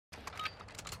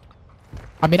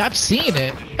I mean, I've seen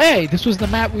it. Hey, this was the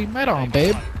map we met on,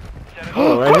 babe.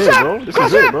 Oh, right here, bro. This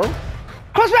is it, bro.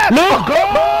 Cross map! No, go!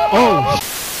 Oh,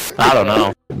 I don't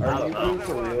know.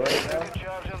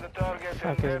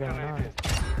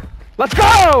 Let's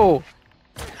go!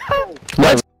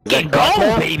 Let's get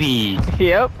going, baby!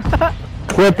 Yep.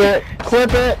 Clip it!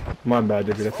 Clip it! My bad,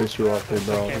 Jeffy. That pissed you off there,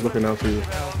 bro. I was looking out for you.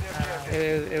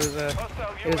 It was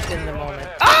in the moment.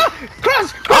 ah!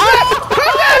 Cross! Cross map!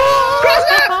 Cross map! Cross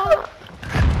map!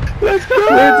 Let's go!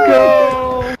 Let's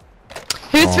go!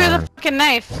 Who threw the fucking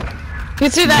knife? Who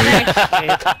threw that knife?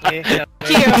 You.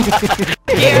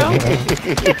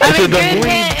 I mean, good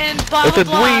hit and blah blah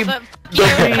blah, but you.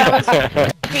 That was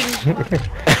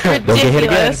fucking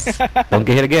ridiculous. Don't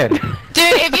get hit again.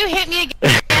 Dude, if you hit me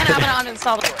again, I'm gonna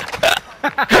uninstall the.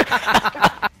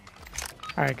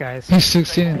 Alright, guys. He's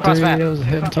 16 and 3. map. That was a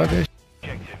hit and target.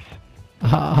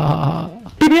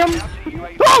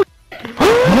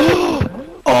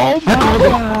 Oh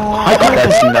my god!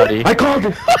 That's nutty. I called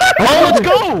it! Oh, let's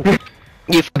go!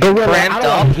 You cramped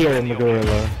up. Here in the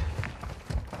gorilla.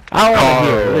 I want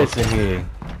to hear. Listen here.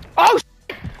 Oh,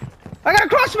 I got a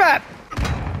cross map!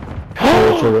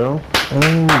 Oh, for real?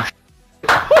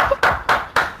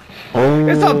 Oh.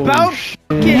 It's about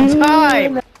fucking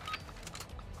time!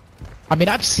 I mean,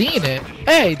 I've seen it.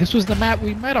 Hey, this was the map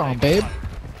we met on, babe.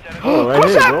 Oh, right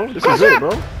here, bro. This is it,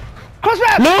 bro. Cross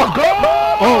map! No, go!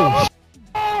 Oh,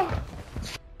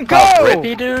 Go! Oh,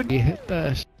 Rippy, dude? he hit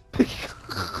that.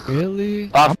 Really?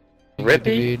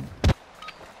 Rippy?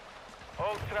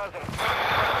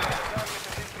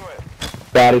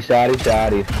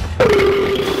 Shotty.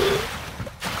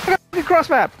 I got a cross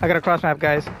map! I got a cross map,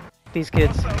 guys. These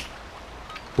kids.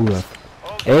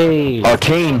 Hey.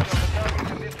 Arcane.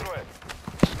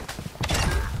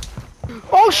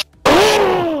 Oh, sh!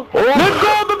 Let's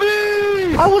go,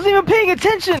 baby! I wasn't even paying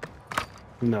attention!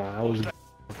 Nah, I was.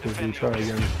 We try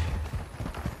again.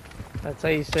 That's how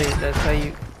you say it. That's how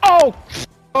you. Oh!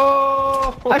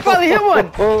 Oh! I finally hit one!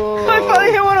 I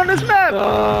finally hit one on this map!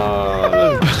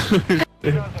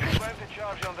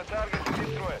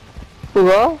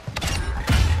 Hello?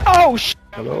 Oh, sh!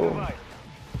 Hello?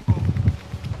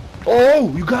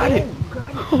 Oh, you got it!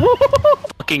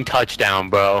 Fucking touchdown,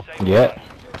 bro. Yeah.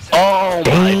 Oh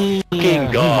my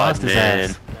fucking god,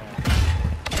 man.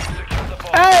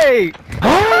 Hey!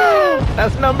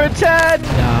 That's number 10!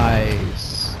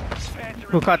 Nice.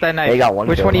 Who caught that knife? They got one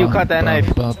Which kill. one of you caught that knife?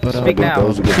 Speak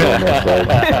now.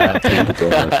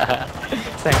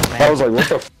 Thanks, man. I was like, what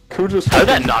the f***? Who just How did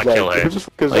that not kill her? Who just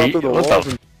goes Like, onto the what walls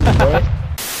the and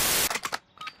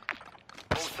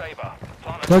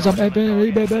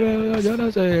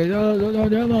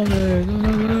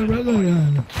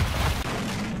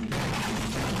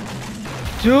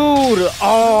Dude!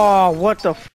 Oh, what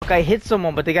the f***? I hit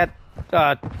someone, but they got,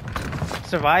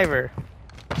 Survivor.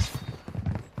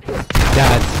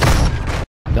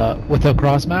 That's with the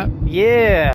cross map. Yeah!